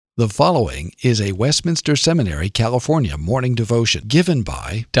The following is a Westminster Seminary, California morning devotion given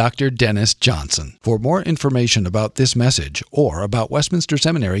by Dr. Dennis Johnson. For more information about this message or about Westminster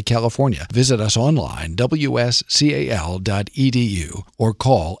Seminary, California, visit us online, wscal.edu, or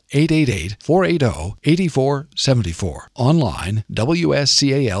call 888-480-8474. Online,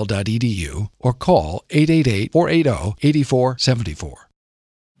 wscal.edu, or call 888-480-8474.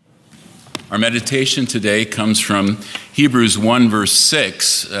 Our meditation today comes from Hebrews 1, verse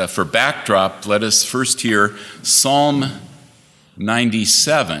 6. For backdrop, let us first hear Psalm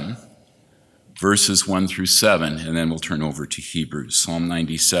 97, verses 1 through 7, and then we'll turn over to Hebrews. Psalm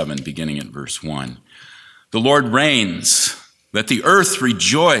 97, beginning at verse 1. The Lord reigns. Let the earth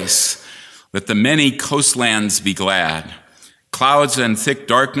rejoice. Let the many coastlands be glad. Clouds and thick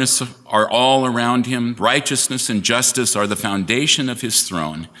darkness are all around him. Righteousness and justice are the foundation of his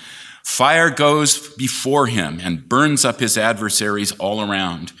throne. Fire goes before him and burns up his adversaries all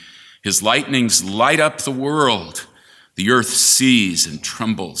around. His lightnings light up the world. The earth sees and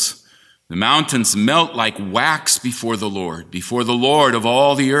trembles. The mountains melt like wax before the Lord of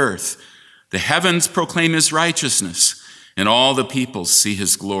all the earth. The heavens proclaim his righteousness, and all the peoples see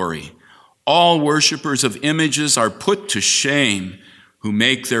his glory. All worshipers of images are put to shame, who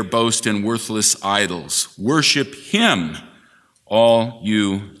make their boast in worthless idols. Worship him, all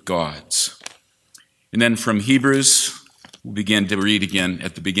you gods. And then from Hebrews, we'll begin to read again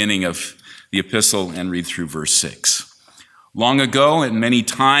at the beginning of the epistle and read through verse 6. Long ago, and many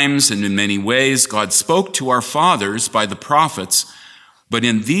times and in many ways, God spoke to our fathers by the prophets, but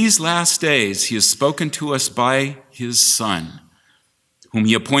in these last days he has spoken to us by his Son, whom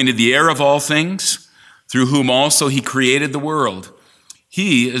he appointed the heir of all things, through whom also he created the world.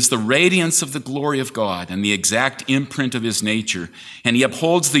 He is the radiance of the glory of God and the exact imprint of his nature, and he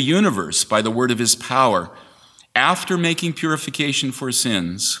upholds the universe by the word of his power. After making purification for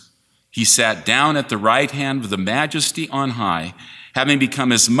sins, he sat down at the right hand of the majesty on high, having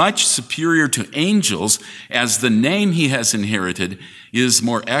become as much superior to angels as the name he has inherited is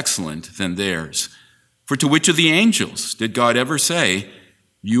more excellent than theirs. For to which of the angels did God ever say,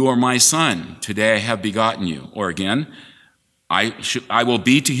 "You are my son, today I have begotten you"? Or again, I will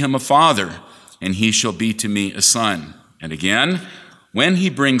be to him a father, and he shall be to me a son. And again, when he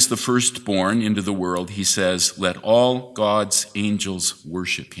brings the firstborn into the world, he says, "Let all God's angels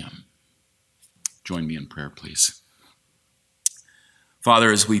worship him." Join me in prayer, please.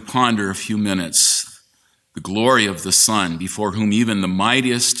 Father, as we ponder a few minutes the glory of the Son, before whom even the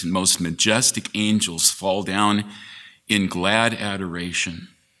mightiest and most majestic angels fall down in glad adoration,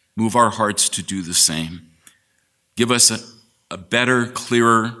 move our hearts to do the same. Give us a better,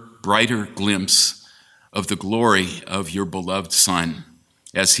 clearer, brighter glimpse of the glory of your beloved Son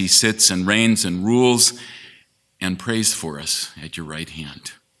as he sits and reigns and rules and prays for us at your right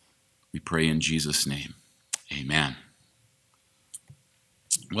hand. We pray in Jesus' name. Amen.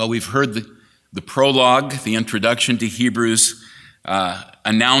 Well, we've heard the prologue, the introduction to Hebrews,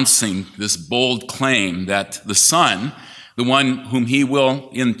 announcing this bold claim that the Son, the one whom he will,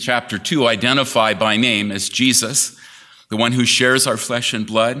 in chapter 2, identify by name as Jesus, the one who shares our flesh and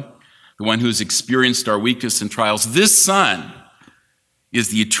blood, the one who's experienced our weakness and trials. This Son is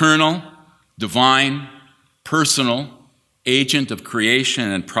the eternal, divine, personal agent of creation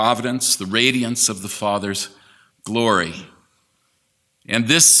and providence, the radiance of the Father's glory. And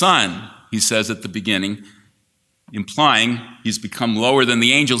this Son, he says at the beginning, implying he's become lower than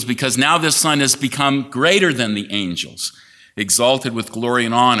the angels because now this Son has become greater than the angels, exalted with glory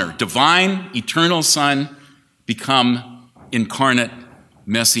and honor. Divine, eternal Son become incarnate,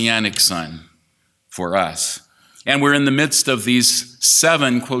 messianic Son for us. And we're in the midst of these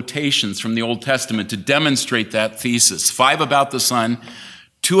 7 quotations from the Old Testament to demonstrate that thesis. 5 about the Son,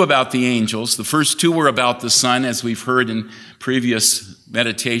 2 about the angels. The first 2 were about the Son, as we've heard in previous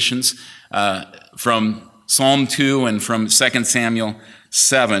meditations from Psalm 2 and from 2 Samuel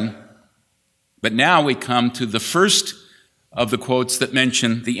 7. But now we come to the first of the quotes that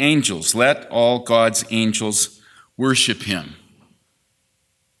mention the angels. Let all God's angels worship him.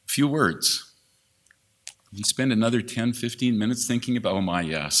 Few words. You spend another 10, 15 minutes thinking about, oh my,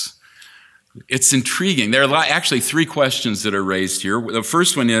 yes. It's intriguing. There are actually 3 questions that are raised here. The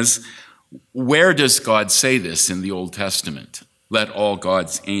first one is, where does God say this in the Old Testament? Let all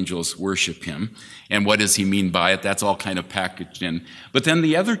God's angels worship him. And what does he mean by it? That's all kind of packaged in. But then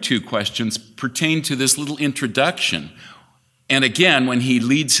the other 2 questions pertain to this little introduction. And again, when he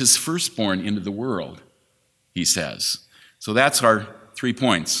leads his firstborn into the world, he says. So that's our 3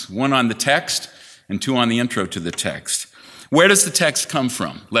 points. 1 on the text and 2 on the intro to the text. Where does the text come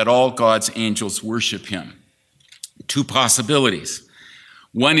from? Let all God's angels worship him. 2 possibilities.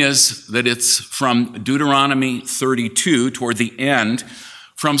 One is that it's from Deuteronomy 32 toward the end,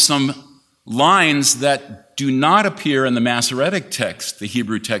 from some lines that do not appear in the Masoretic text, the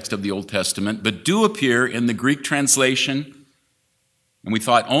Hebrew text of the Old Testament, but do appear in the Greek translation. And we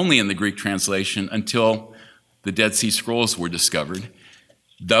thought only in the Greek translation until the Dead Sea Scrolls were discovered.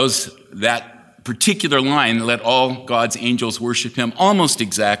 That particular line, let all God's angels worship him, almost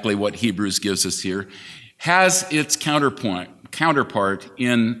exactly what Hebrews gives us here, has its counterpart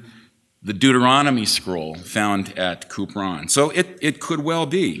in the Deuteronomy scroll found at Qumran. So it could well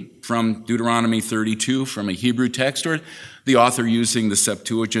be from Deuteronomy 32, from a Hebrew text, or the author using the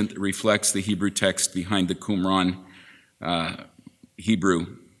Septuagint that reflects the Hebrew text behind the Qumran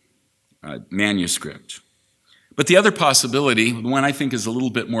Hebrew manuscript. But the other possibility, the one I think is a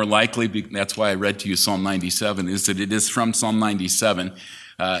little bit more likely, that's why I read to you Psalm 97, is that it is from Psalm 97,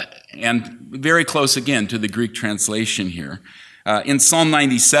 and very close again to the Greek translation here. In Psalm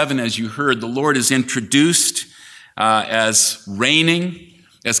 97, as you heard, the Lord is introduced as reigning,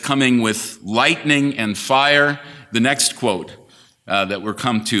 as coming with lightning and fire. The next quote that we'll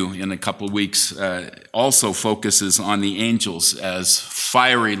come to in a couple of weeks also focuses on the angels as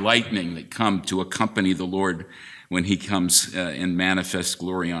fiery lightning that come to accompany the Lord when he comes in manifest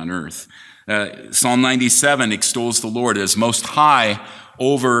glory on earth. Psalm 97 extols the Lord as most high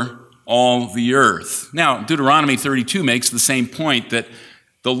over all the earth. Now, Deuteronomy 32 makes the same point, that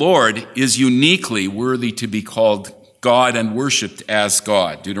the Lord is uniquely worthy to be called God and worshiped as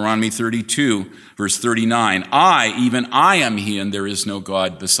God. Deuteronomy 32, verse 39, even I am he, and there is no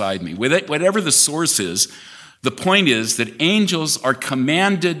God beside me. Whatever the source is, the point is that angels are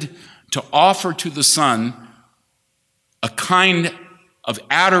commanded to offer to the Son a kind of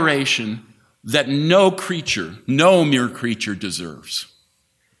adoration that no mere creature deserves.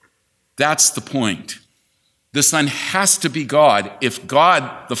 That's the point. The Son has to be God if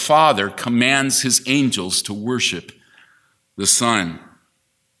God the Father commands his angels to worship the Son.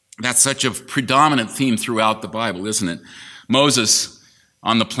 That's such a predominant theme throughout the Bible, isn't it? Moses,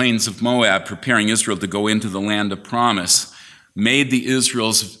 on the plains of Moab, preparing Israel to go into the land of promise, made the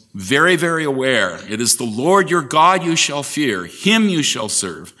Israelites very, very aware. It is the Lord your God you shall fear, him you shall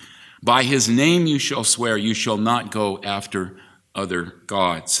serve. By his name you shall swear, you shall not go after other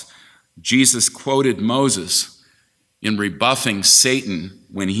gods. Jesus quoted Moses in rebuffing Satan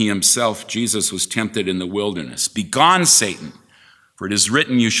when he himself, Jesus, was tempted in the wilderness. Begone, Satan, for it is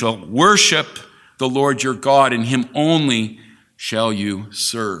written, you shall worship the Lord your God, and him only shall you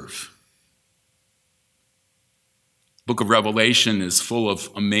serve. The book of Revelation is full of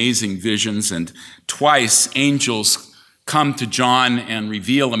amazing visions, and twice angels come to John and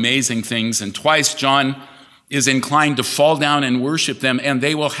reveal amazing things, and twice John is inclined to fall down and worship them, and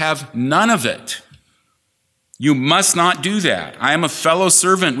they will have none of it. You must not do that. I am a fellow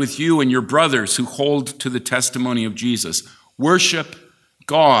servant with you and your brothers who hold to the testimony of Jesus. Worship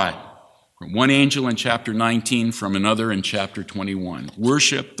God. From one angel in chapter 19, from another in chapter 21.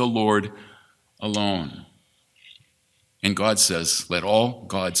 Worship the Lord alone. And God says, let all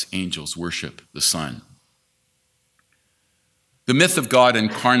God's angels worship the Son. The myth of God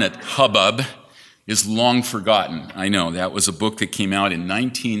incarnate hubbub is long forgotten. I know, that was a book that came out in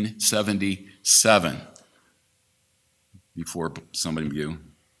 1977, before some of you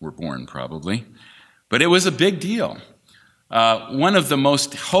were born probably. But it was a big deal. One of the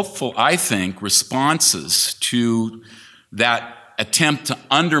most helpful, I think, responses to that attempt to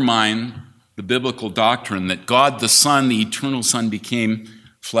undermine the biblical doctrine that God the Son, the eternal Son, became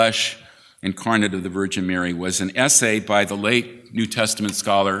flesh incarnate of the Virgin Mary was an essay by the late New Testament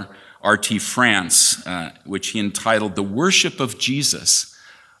scholar R.T. France, which he entitled The Worship of Jesus,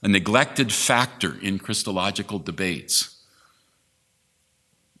 a Neglected Factor in Christological Debates.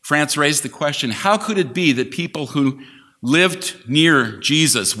 France raised the question, how could it be that people who lived near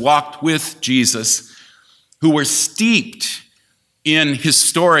Jesus, walked with Jesus, who were steeped in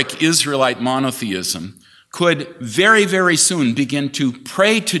historic Israelite monotheism, could very, very soon begin to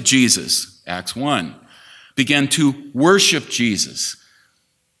pray to Jesus, Acts 1, begin to worship Jesus?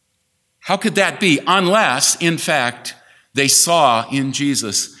 How could that be unless, in fact, they saw in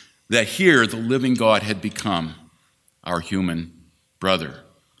Jesus that here the living God had become our human brother?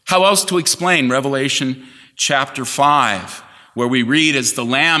 How else to explain Revelation chapter 5, where we read as the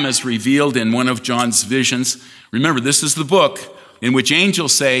Lamb is revealed in one of John's visions? Remember, this is the book in which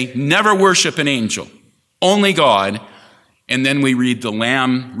angels say, never worship an angel, only God. And then we read the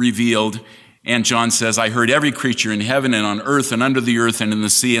Lamb revealed, and John says, I heard every creature in heaven and on earth and under the earth and in the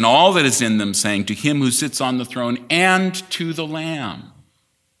sea and all that is in them saying, to him who sits on the throne and to the Lamb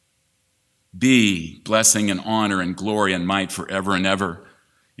be blessing and honor and glory and might forever and ever.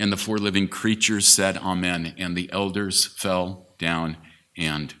 And the four living creatures said, Amen. And the elders fell down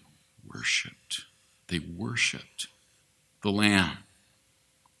and worshiped. They worshiped the Lamb.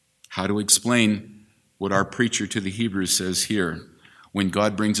 How to explain what our preacher to the Hebrews says here? When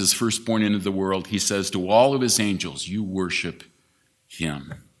God brings his firstborn into the world, he says to all of his angels, you worship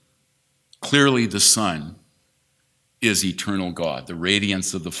him. Clearly the Son is eternal God, the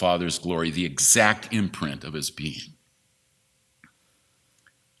radiance of the Father's glory, the exact imprint of his being.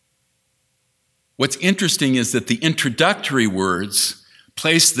 What's interesting is that the introductory words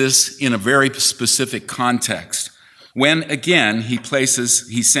place this in a very specific context. When, again, he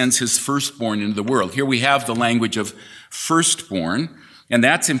sends his firstborn into the world. Here we have the language of firstborn, and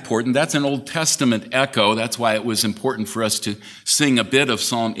that's important. That's an Old Testament echo. That's why it was important for us to sing a bit of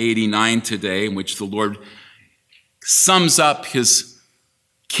Psalm 89 today, in which the Lord sums up his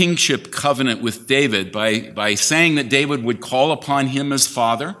kingship covenant with David by saying that David would call upon him as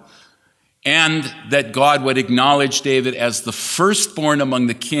father, and that God would acknowledge David as the firstborn among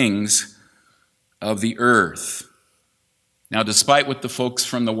the kings of the earth. Now, despite what the folks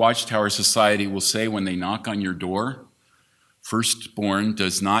from the Watchtower Society will say when they knock on your door, firstborn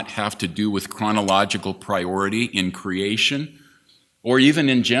does not have to do with chronological priority in creation or even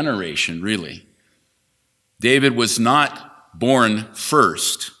in generation, really. David was not born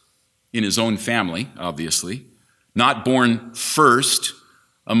first in his own family, obviously, not born first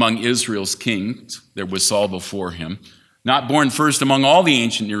among Israel's kings. There was Saul before him. Not born first among all the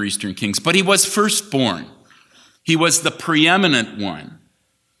ancient Near Eastern kings, but he was firstborn. He was the preeminent one.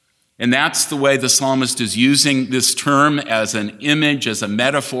 And that's the way the psalmist is using this term as an image, as a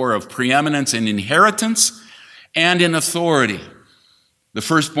metaphor of preeminence in inheritance and in authority. The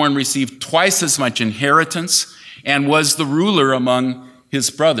firstborn received twice as much inheritance and was the ruler among his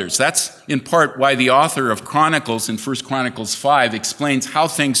brothers. That's in part why the author of Chronicles in 1 Chronicles 5 explains how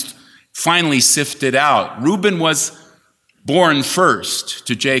things finally sifted out. Reuben was born first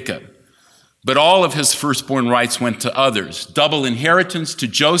to Jacob, but all of his firstborn rights went to others. Double inheritance to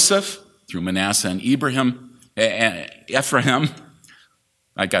Joseph through Manasseh and Ephraim. I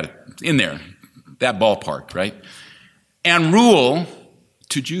got it in there, that ballpark, right? And rule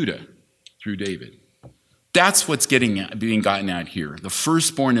to Judah through David. That's what's being gotten at here. The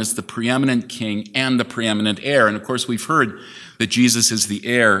firstborn is the preeminent king and the preeminent heir. And of course, we've heard that Jesus is the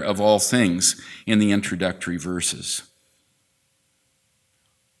heir of all things in the introductory verses.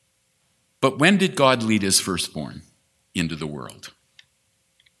 But when did God lead his firstborn into the world?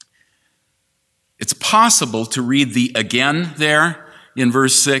 It's possible to read the again there in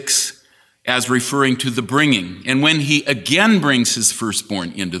verse 6 as referring to the bringing. And when he again brings his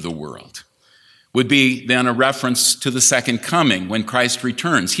firstborn into the world, would be then a reference to the second coming when Christ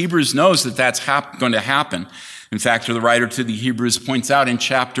returns. Hebrews knows that that's going to happen. In fact, the writer to the Hebrews points out in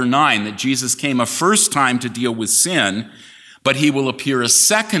chapter 9 that Jesus came a first time to deal with sin, but he will appear a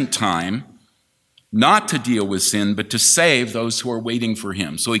second time, not to deal with sin, but to save those who are waiting for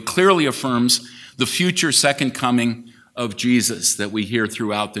him. So he clearly affirms the future second coming of Jesus that we hear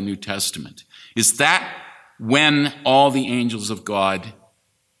throughout the New Testament. Is that when all the angels of God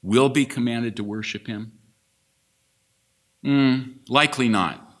will be commanded to worship him? Likely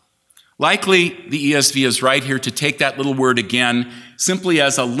not. Likely, the ESV is right here to take that little word again simply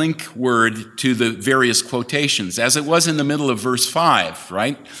as a link word to the various quotations, as it was in the middle of verse 5,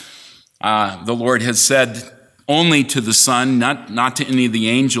 right? The Lord has said only to the Son, not to any of the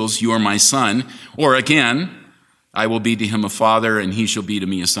angels, you are my son. Or again, I will be to him a father, and he shall be to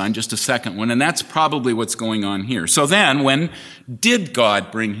me a son. Just a second one. And that's probably what's going on here. So then, when did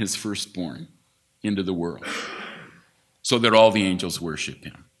God bring his firstborn into the world so that all the angels worship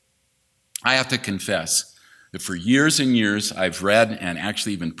him? I have to confess that for years and years, I've read and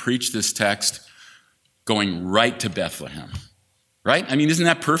actually even preached this text going right to Bethlehem. Right? I mean, isn't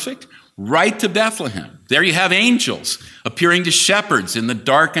that perfect? Right to Bethlehem. There you have angels appearing to shepherds in the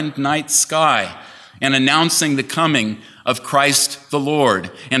darkened night sky, and announcing the coming of Christ the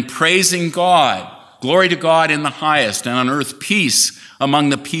Lord, and praising God. Glory to God in the highest, and on earth peace among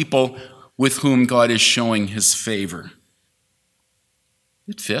the people with whom God is showing his favor.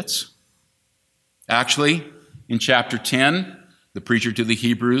 It fits. Actually, in chapter 10, the preacher to the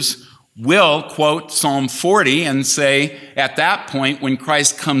Hebrews will quote Psalm 40 and say, at that point, when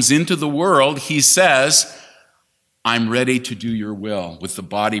Christ comes into the world, he says, I'm ready to do your will with the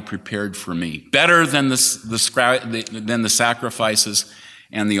body prepared for me. Better than the sacrifices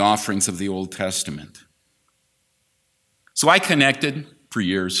and the offerings of the Old Testament. So I connected for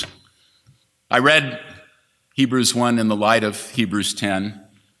years. I read Hebrews 1 in the light of Hebrews 10,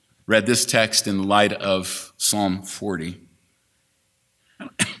 read this text in the light of Psalm 40.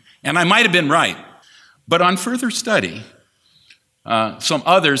 And I might have been right. But on further study, some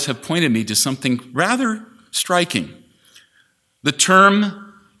others have pointed me to something rather striking. The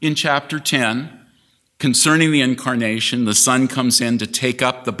term in chapter 10 concerning the incarnation, the Son comes in to take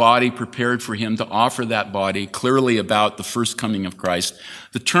up the body prepared for him, to offer that body, clearly about the first coming of Christ.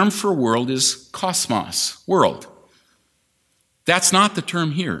 The term for world is kosmos, world. That's not the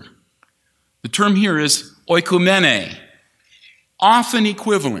term here. The term here is oikumene, often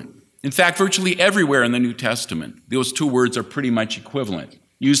equivalent. In fact, virtually everywhere in the New Testament, those two words are pretty much equivalent.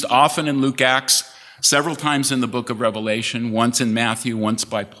 Used often in Luke, Acts, several times in the book of Revelation, once in Matthew, once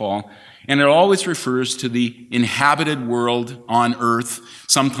by Paul. And it always refers to the inhabited world on earth,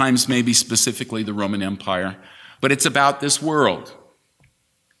 sometimes maybe specifically the Roman Empire. But it's about this world.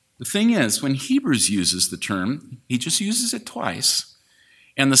 The thing is, when Hebrews uses the term, he just uses it twice.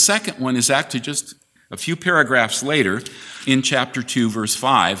 And the second one is actually just a few paragraphs later in chapter 2, verse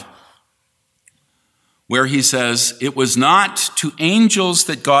 5, where he says, "It was not to angels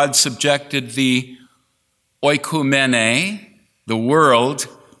that God subjected the oikumene, the world,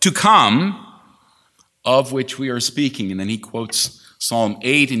 to come, of which we are speaking." And then he quotes Psalm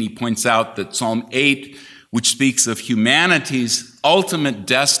 8, and he points out that Psalm 8, which speaks of humanity's ultimate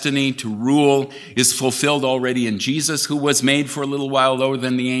destiny to rule, is fulfilled already in Jesus, who was made for a little while lower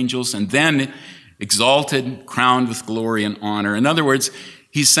than the angels, and then exalted, crowned with glory and honor. In other words,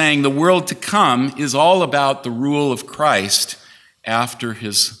 he's saying the world to come is all about the rule of Christ after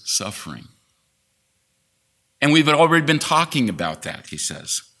his suffering. And we've already been talking about that, he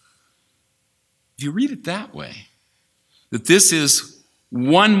says. If you read it that way, that this is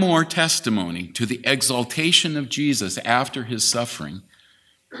one more testimony to the exaltation of Jesus after his suffering,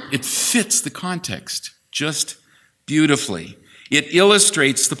 it fits the context just beautifully. It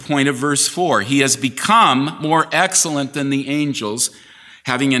illustrates the point of verse 4. He has become more excellent than the angels,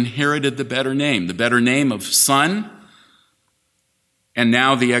 having inherited the better name of Son, and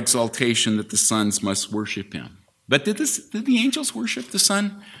now the exaltation that the sons must worship him. But did the angels worship the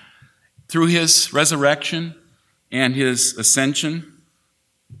Son through his resurrection and his ascension?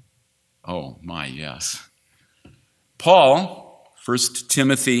 Oh my, yes. Paul, 1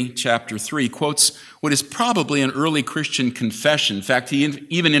 Timothy chapter 3, quotes what is probably an early Christian confession. In fact, he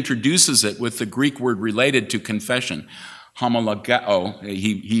even introduces it with the Greek word related to confession, homologao.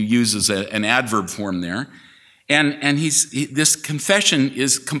 He uses an adverb form there. And this confession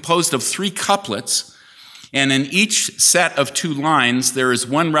is composed of 3 couplets, and in each set of 2 lines, there is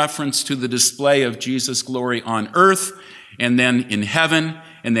one reference to the display of Jesus' glory on earth, and then in heaven,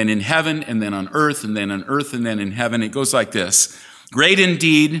 and then in heaven, and then on earth, and then on earth, and then in heaven. It goes like this. Great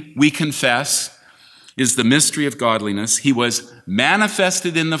indeed, we confess, is the mystery of godliness. He was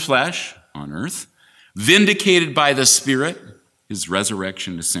manifested in the flesh on earth, vindicated by the Spirit, his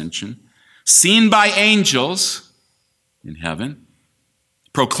resurrection, ascension, seen by angels in heaven,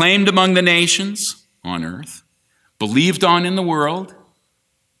 proclaimed among the nations on earth, believed on in the world,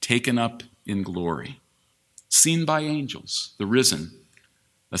 taken up in glory. Seen by angels, the risen,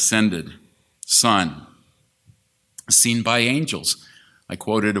 ascended Son, seen by angels. I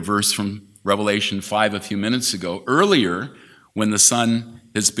quoted a verse from Revelation 5 a few minutes ago. Earlier, when the Son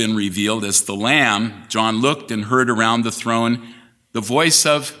has been revealed as the Lamb, John looked and heard around the throne the voice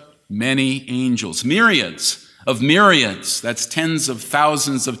of many angels, myriads of myriads, that's tens of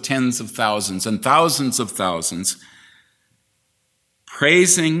thousands, and thousands of thousands,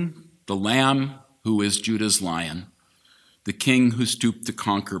 praising the Lamb who is Judah's Lion, the King who stooped to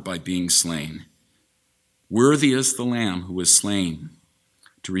conquer by being slain. Worthy is the Lamb who was slain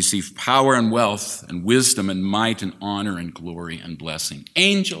to receive power and wealth and wisdom and might and honor and glory and blessing.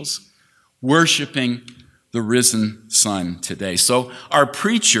 Angels worshiping the risen Son today. So our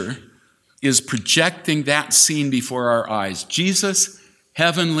preacher is projecting that scene before our eyes. Jesus'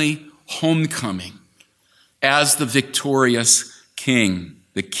 heavenly homecoming as the victorious King,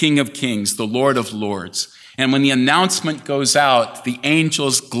 the King of Kings, the Lord of Lords. And when the announcement goes out, the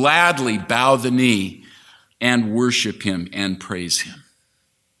angels gladly bow the knee and worship him and praise him.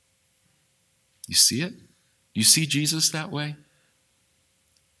 You see it? You see Jesus that way?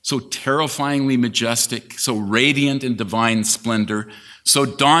 So terrifyingly majestic, so radiant in divine splendor, so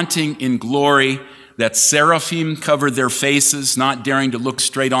daunting in glory that seraphim covered their faces, not daring to look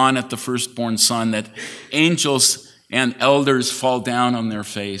straight on at the firstborn Son, that angels and elders fall down on their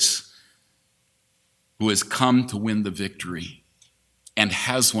face, who has come to win the victory and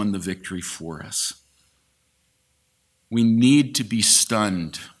has won the victory for us. We need to be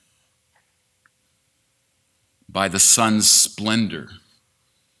stunned by the Son's splendor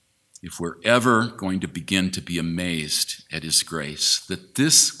if we're ever going to begin to be amazed at his grace, that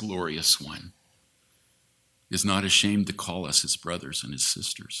this glorious one is not ashamed to call us his brothers and his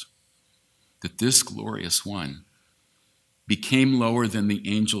sisters, that this glorious one became lower than the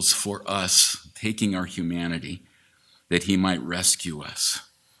angels for us, taking our humanity, that he might rescue us.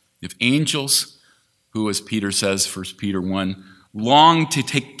 If angels, who, as Peter says, 1 Peter 1, long to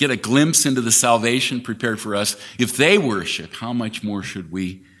get a glimpse into the salvation prepared for us, if they worship, how much more should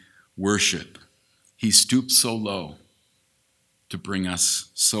we worship? He stooped so low to bring us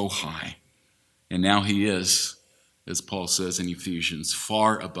so high. And now he is, as Paul says in Ephesians,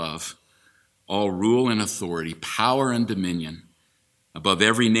 far above all rule and authority, power and dominion, above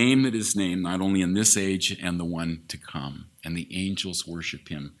every name that is named, not only in this age and the one to come. And the angels worship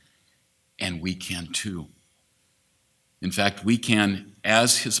him, and we can too. In fact, we can,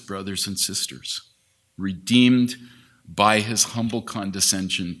 as his brothers and sisters, redeemed by his humble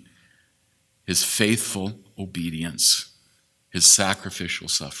condescension, his faithful obedience, his sacrificial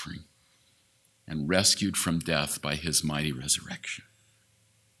suffering, and rescued from death by his mighty resurrection.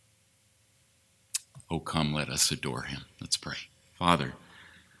 Oh, come, let us adore him. Let's pray. Father,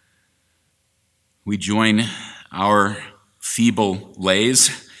 we join our feeble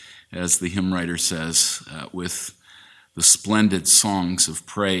lays, as the hymn writer says, with the splendid songs of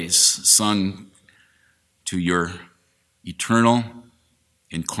praise sung to your eternal,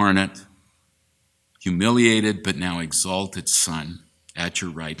 incarnate, humiliated but now exalted Son at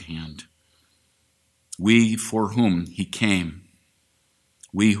your right hand. We for whom he came,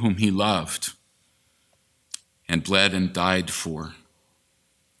 we whom he loved and bled and died for,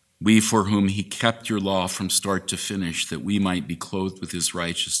 we for whom he kept your law from start to finish, that we might be clothed with his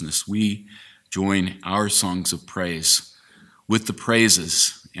righteousness. We join our songs of praise with the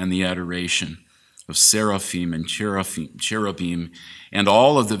praises and the adoration of seraphim and cherubim and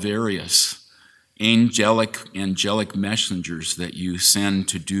all of the various angelic messengers that you send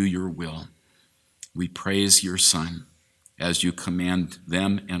to do your will. We praise your Son as you command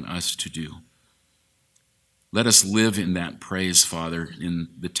them and us to do. Let us live in that praise, Father, in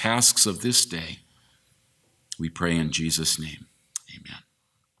the tasks of this day. We pray in Jesus' name. Amen.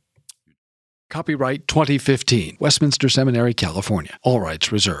 Copyright 2015, Westminster Seminary, California. All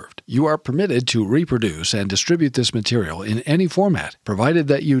rights reserved. You are permitted to reproduce and distribute this material in any format, provided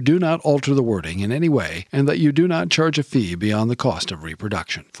that you do not alter the wording in any way and that you do not charge a fee beyond the cost of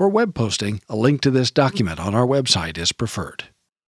reproduction. For web posting, a link to this document on our website is preferred.